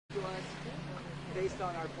based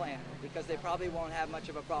on our plan, because they probably won't have much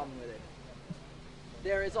of a problem with it.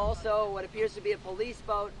 There is also what appears to be a police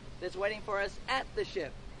boat that's waiting for us at the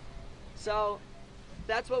ship. So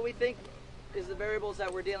that's what we think is the variables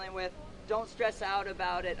that we're dealing with. Don't stress out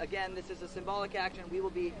about it. Again, this is a symbolic action. We will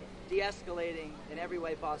be de-escalating in every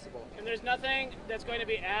way possible. And there's nothing that's going to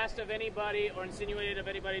be asked of anybody or insinuated of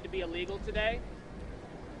anybody to be illegal today.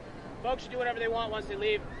 Folks should do whatever they want once they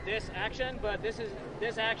leave this action, but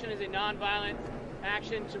this action is a non-violent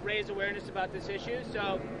action to raise awareness about this issue.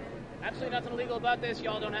 So absolutely nothing illegal about this.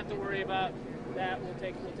 Y'all don't have to worry about that. We'll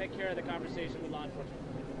take care of the conversation with law enforcement.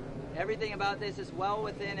 Everything about this is well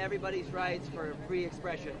within everybody's rights for free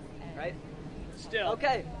expression, right? Still.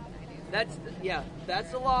 Okay. That's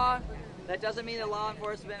the law. That doesn't mean that law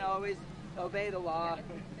enforcement always obey the law.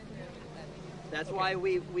 That's why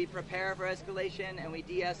we prepare for escalation and we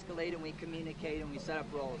de-escalate and we communicate and we set up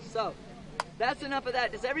roles. So that's enough of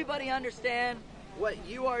that. Does everybody understand what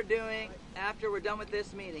you are doing after we're done with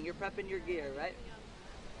this meeting? You're prepping your gear, right?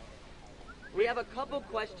 We have a couple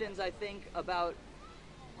questions, I think,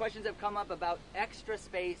 questions have come up about extra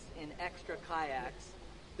space in extra kayaks.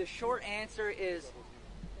 The short answer is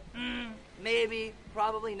maybe,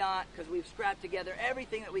 probably not, because we've scrapped together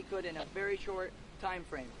everything that we could in a very short time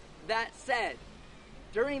frame. That said,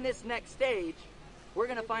 during this next stage, we're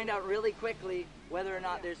going to find out really quickly whether or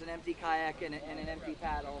not there's an empty kayak and an empty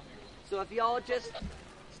paddle. So if y'all just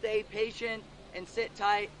stay patient and sit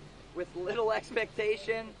tight with little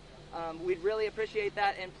expectation, we'd really appreciate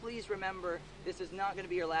that. And please remember, this is not going to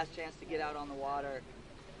be your last chance to get out on the water.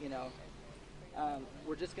 You know,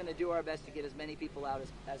 we're just going to do our best to get as many people out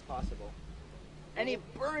as possible. Any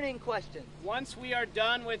burning questions? Once we are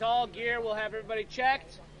done with all gear, we'll have everybody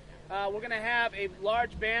checked. We're going to have a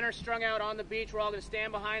large banner strung out on the beach. We're all going to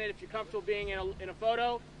stand behind it. If you're comfortable being in a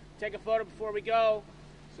photo, take a photo before we go.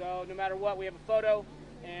 So no matter what, we have a photo,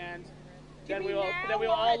 and then we will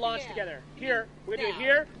all launch together. Here, we're going to do it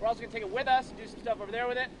here. We're also going to take it with us and do some stuff over there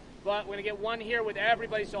with it. But we're going to get one here with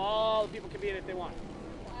everybody so all the people can be in it if they want.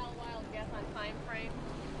 Wild guess on time frame.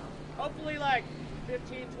 Hopefully like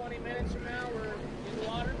 15, 20 minutes from now we're in the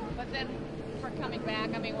water. But then for coming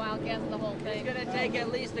back, I mean, wild guess the whole thing. It's going to take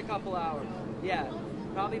at least a couple hours. Yeah,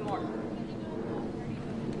 probably more.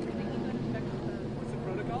 What's the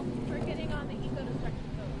protocol? We're getting on the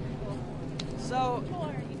eco-destruction boat. So,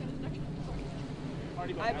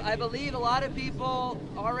 I believe a lot of people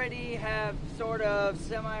already have sort of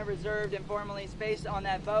semi-reserved informally space on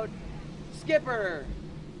that boat. Skipper,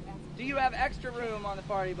 do you have extra room on the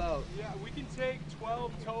party boat? Yeah, we can take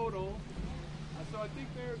 12 total. So I think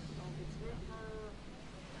there's room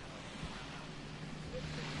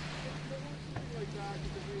for something like that,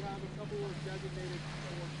 because we have a couple of designated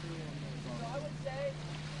crew on there. So I would say,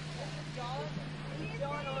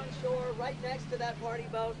 John on shore right next to that party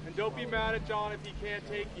boat. And don't be mad at John if he can't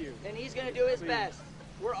take you. And he's going to do his best.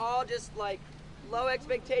 We're all just like low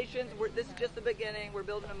expectations. This is just the beginning. We're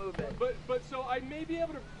building a movement. But so I may be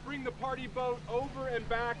able to bring the party boat over and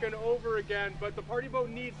back and over again, but the party boat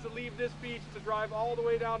needs to leave this beach to drive all the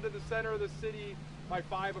way down to the center of the city by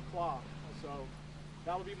 5 o'clock. So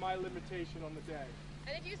that'll be my limitation on the day.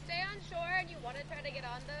 And if you stay on shore and you want to try to get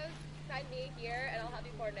on those, find me here and I'll help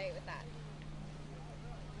you coordinate with that.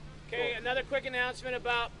 Okay, another quick announcement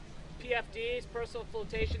about PFDs, personal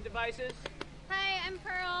flotation devices. Hi, I'm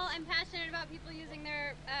Pearl. I'm passionate about people using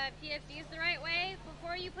their PFDs the right way.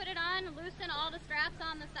 Before you put it on, loosen all the straps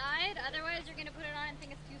on the side. Otherwise, you're going to put it on and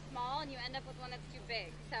think it's too small, and you end up with one that's too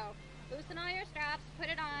big. So loosen all your straps, put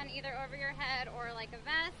it on either over your head or like a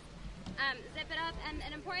vest. Zip it up, and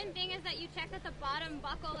an important thing is that you check that the bottom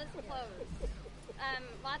buckle is closed.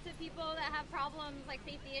 Lots of people that have problems like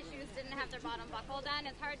safety issues didn't have their bottom buckle done.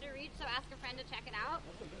 It's hard to reach, so ask a friend to check it out.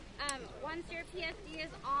 Once your PFD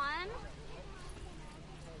is on,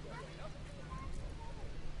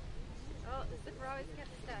 oh, the zipper always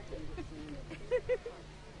gets stuck.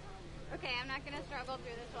 Okay, I'm not going to struggle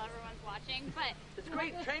through this while everyone's watching, but it's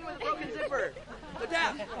great. Train with a broken zipper.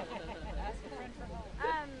 Adapt.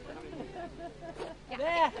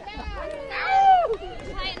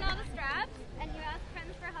 Tighten all the straps, and you ask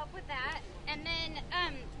friends for help with that. And then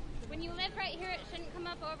when you lift right here, it shouldn't come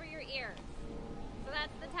up over your ears. So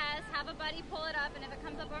that's the test. Have a buddy pull it up, and if it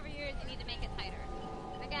comes up over your ears, you need to make it tighter.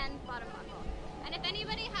 Again, bottom buckle. And if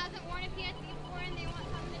anybody hasn't worn a PFD before and they want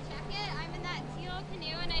someone to check it, I'm in that teal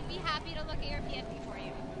canoe, and I'd be happy to look at your PFD for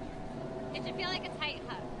you. It should feel like a tight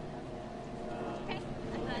hug. Okay,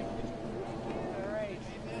 I'm done. All right.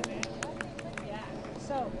 Yeah.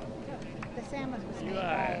 So, the salmon was made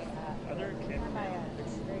by other kids.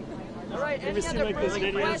 All right, any other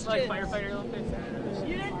burning questions? Like firefighter outfits?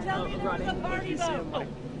 You didn't tell me running. Like you see them like,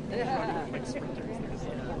 Yeah. like sprinters.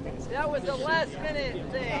 That was a last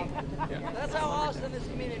minute thing. Yeah. That's how awesome this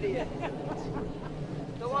community is.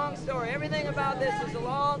 It's a long story. Everything about this is a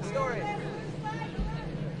long story.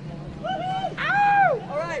 Ow!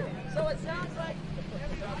 All right, so it sounds like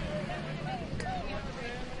everybody